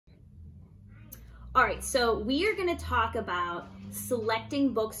All right, so we are going to talk about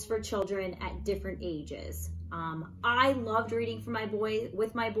selecting books for children at different ages. I loved reading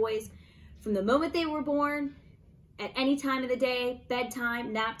with my boys from the moment they were born, at any time of the day,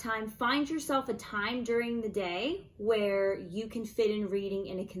 bedtime, nap time. Find yourself a time during the day where you can fit in reading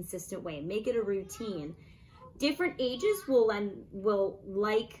in a consistent way. Make it a routine. Different ages will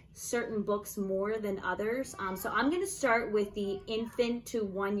like certain books more than others. So I'm going to start with the infant to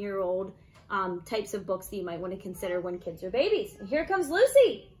 1-year-old types of books that you might want to consider when kids are babies. And here comes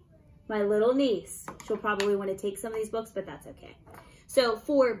Lucy, my little niece. She'll probably want to take some of these books, but that's okay. So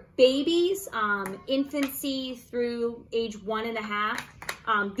for babies, infancy through age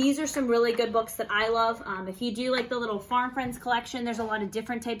 1.5, these are some really good books that I love. If you do like the little Farm Friends collection, there's a lot of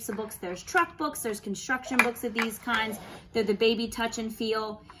different types of books. There's truck books, there's construction books of these kinds. They're the baby touch and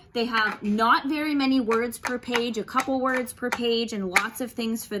feel. They have not very many words per page, a couple words per page, and lots of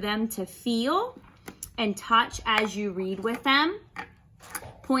things for them to feel and touch as you read with them.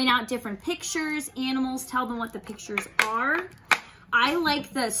 Point out different pictures, animals, tell them what the pictures are. I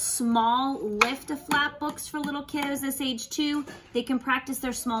like the small lift-a-flap books for little kiddos this age too. They can practice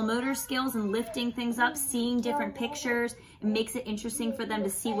their small motor skills and lifting things up, seeing different pictures. It makes it interesting for them to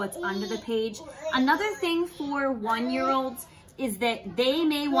see what's under the page. Another thing for 1-year-olds is that they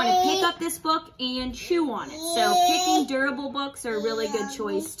may want to pick up this book and chew on it. So picking durable books are a really good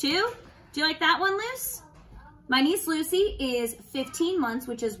choice too. Do you like that one, Luce? My niece Lucy is 15 months,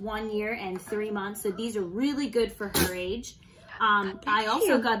 which is 1 year and 3 months. So these are really good for her age. I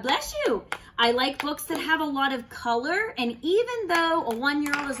also, God bless you, I like books that have a lot of color, and even though a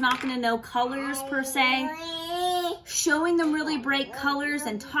 1-year-old is not going to know colors per se, showing them really bright colors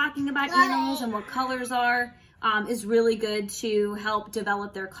and talking about animals and what colors are is really good to help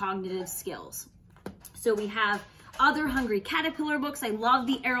develop their cognitive skills. So we have other Hungry Caterpillar books. I love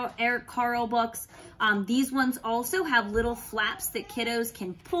the Eric Carle books. These ones also have little flaps that kiddos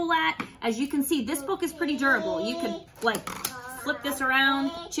can pull at. As you can see, this book is pretty durable. You could like flip this around,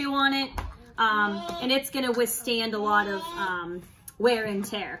 chew on it, and it's going to withstand a lot of wear and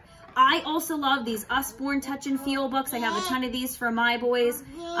tear. I also love these Usborne Touch and Feel books. I have a ton of these for my boys.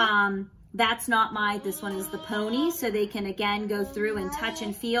 That's not this one is the pony, so they can again go through and touch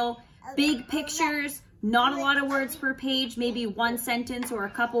and feel. Big pictures, not a lot of words per page, maybe one sentence or a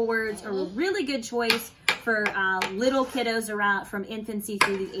couple words, are a really good choice for little kiddos around from infancy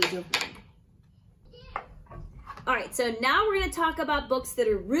through the age of 1. All right, so now we're going to talk about books that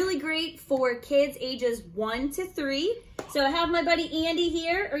are really great for kids ages 1 to 3. So I have my buddy Andy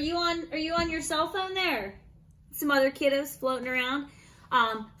here. Are you on your cell phone there? Some other kiddos floating around.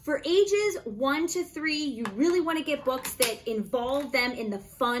 For ages 1 to 3, you really want to get books that involve them in the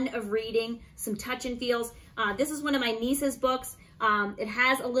fun of reading, some touch and feels. This is one of my niece's books. It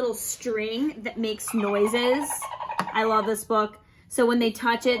has a little string that makes noises. I love this book. So when they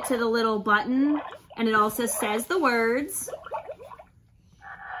touch it to the little button, and it also says the words.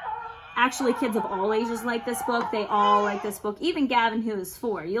 Actually, kids of all ages like this book. They all like this book. Even Gavin, who is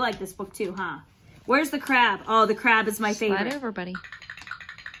 4. You like this book too, huh? Where's the crab? Oh, the crab is my favorite. Slide over, buddy.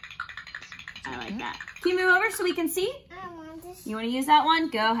 I like that. Can you move over so we can see? You want to use that one?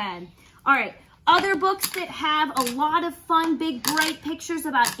 Go ahead. All right. Other books that have a lot of fun, big, bright pictures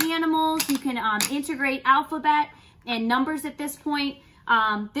about animals. You can integrate alphabet and numbers at this point.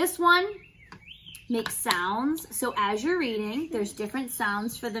 This one makes sounds. So as you're reading, there's different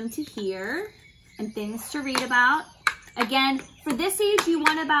sounds for them to hear and things to read about. Again, for this age, you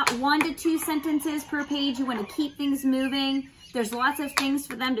want about 1 to 2 sentences per page. You want to keep things moving. There's lots of things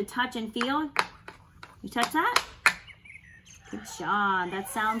for them to touch and feel. You touch that? Good job. That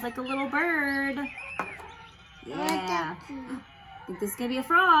sounds like a little bird. Yeah. I think this is going to be a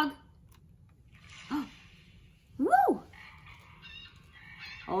frog. Woo!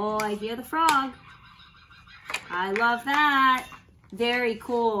 Oh, I hear the frog. I love that. Very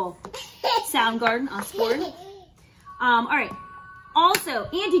cool. Soundgarden, Usborne. All right. Also,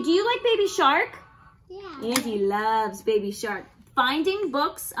 Andy, do you like Baby Shark? Yeah. Andy loves Baby Shark. Finding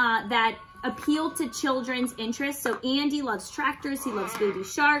books that appeal to children's interests. So Andy loves tractors. He loves Baby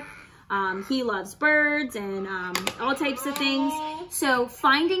Shark. He loves birds and all types of things. So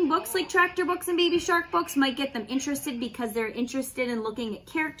finding books like tractor books and Baby Shark books might get them interested because they're interested in looking at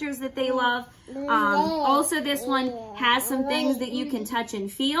characters that they love. Also, this one has some things that you can touch and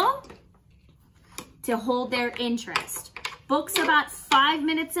feel to hold their interest. Books about 5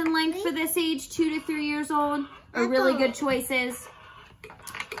 minutes in length for this age, 2 to 3 years old, are really good choices.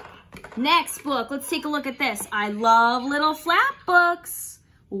 Next book, let's take a look at this. I love little flap books.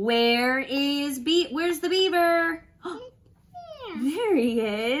 Where's the beaver? There he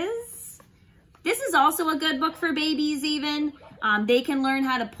is. This is also a good book for babies even. They can learn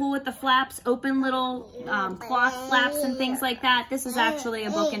how to pull with the flaps, open little cloth flaps and things like that. This is actually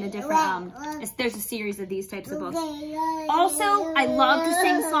a book in a different, there's a series of these types of books. Also, I love to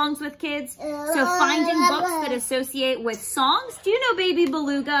sing songs with kids. So finding books that associate with songs. Do you know Baby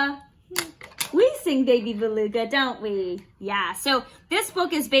Beluga? We sing Baby Beluga, don't we? Yeah, so this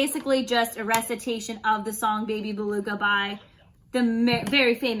book is basically just a recitation of the song Baby Beluga by the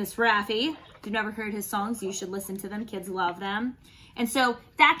very famous Raffi. If you've never heard his songs, you should listen to them. Kids love them. And so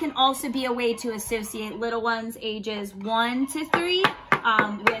that can also be a way to associate little ones ages 1 to 3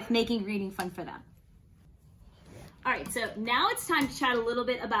 with making reading fun for them. All right, so now it's time to chat a little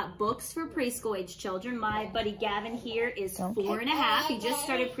bit about books for preschool age children. My buddy Gavin here is 4.5. He just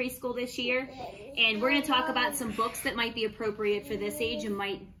started preschool this year. And we're gonna talk about some books that might be appropriate for this age and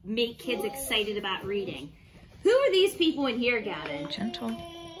might make kids excited about reading. Who are these people in here, Gavin? Gentle.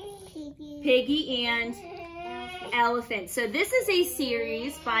 Piggy and Elephant. So this is a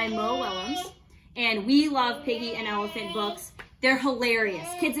series by Mo Willems, and we love Piggy and Elephant books. They're hilarious.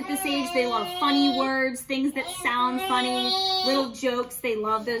 Kids at this age, they love funny words, things that sound funny, little jokes. They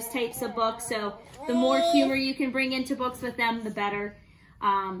love those types of books. So the more humor you can bring into books with them, the better.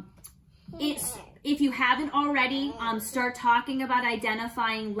 If you haven't already, start talking about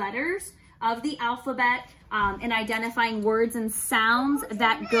identifying letters of the alphabet and identifying words and sounds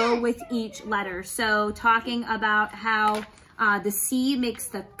that go with each letter. So talking about how the C makes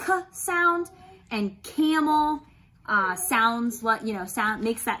the K sound and camel sounds like,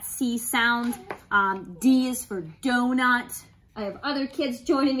 makes that C sound. D is for donut. I have other kids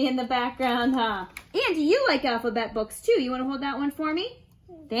joining me in the background, huh? Andy, you like alphabet books too. You want to hold that one for me?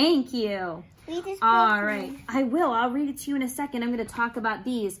 Thank you. All right, I will. I'll read it to you in a second. I'm going to talk about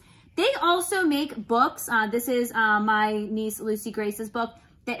these. They also make books. This is my niece Lucy Grace's book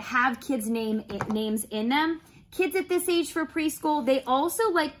that have kids' names in them. Kids at this age for preschool, they also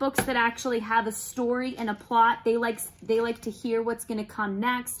like books that actually have a story and a plot. They like to hear what's going to come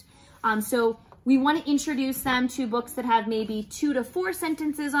next. So we want to introduce them to books that have maybe 2 to 4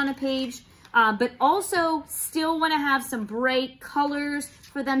 sentences on a page, but also still want to have some bright colors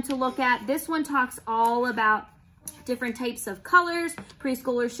for them to look at. This one talks all about different types of colors.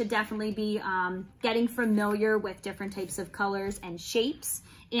 Preschoolers should definitely be getting familiar with different types of colors and shapes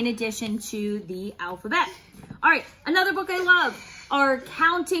in addition to the alphabet. All right, another book I love are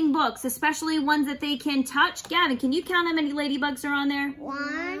counting books, especially ones that they can touch. Gavin, can you count how many ladybugs are on there?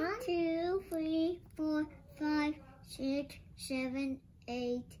 1, 2, 3, 4, 5, 6, 7,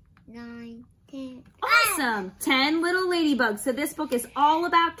 8, 9, 10. Awesome, 10 little ladybugs. So this book is all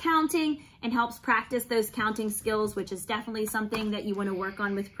about counting and helps practice those counting skills, which is definitely something that you want to work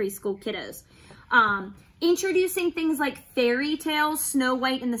on with preschool kiddos. Introducing things like fairy tales, Snow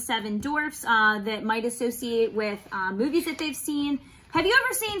White and the 7 Dwarfs, that might associate with movies that they've seen. Have you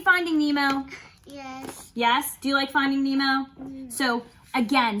ever seen Finding Nemo? Yes. Yes? Do you like Finding Nemo? So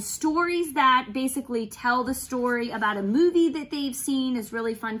again, stories that basically tell the story about a movie that they've seen is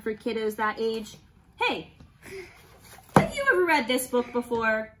really fun for kiddos that age. Hey, have you ever read this book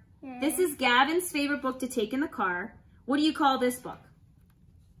before? Yes. This is Gavin's favorite book to take in the car. What do you call this book?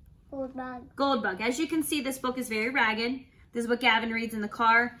 Goldbug. Goldbug. As you can see, this book is very ragged. This is what Gavin reads in the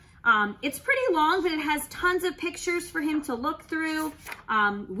car. It's pretty long, but it has tons of pictures for him to look through.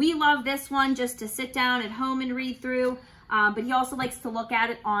 We love this one just to sit down at home and read through, but he also likes to look at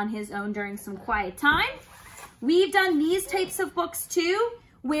it on his own during some quiet time. We've done these types of books too,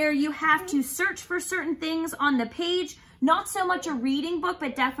 where you have to search for certain things on the page. Not so much a reading book,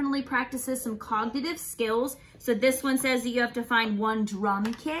 but definitely practices some cognitive skills. So this one says that you have to find one drum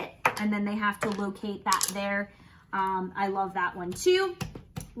kit, and then they have to locate that there. I love that one too.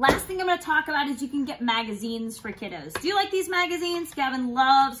 Last thing I'm going to talk about is you can get magazines for kiddos. Do you like these magazines? Gavin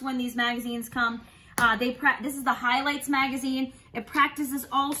loves when these magazines come. This is the Highlights magazine. It practices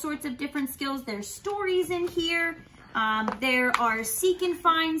all sorts of different skills. There's stories in here. There are seek and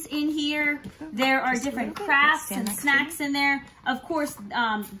finds in here. There are different crafts and snacks in there. Of course,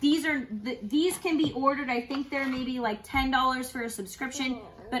 these can be ordered. I think they're maybe like $10 for a subscription,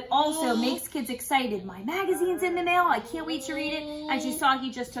 but also makes kids excited. My magazine's in the mail. I can't wait to read it. As you saw,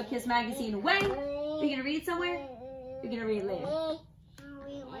 he just took his magazine away. Are you gonna read it somewhere? You're gonna read it later.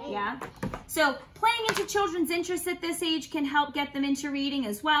 Yeah. So playing into children's interests at this age can help get them into reading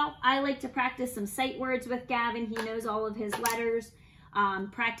as well. I like to practice some sight words with Gavin. He knows all of his letters.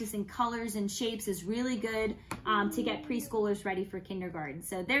 Practicing colors and shapes is really good to get preschoolers ready for kindergarten.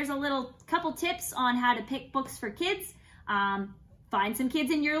 So there's a couple tips on how to pick books for kids. Find some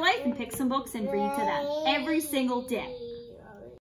kids in your life and pick some books and read to them every single day.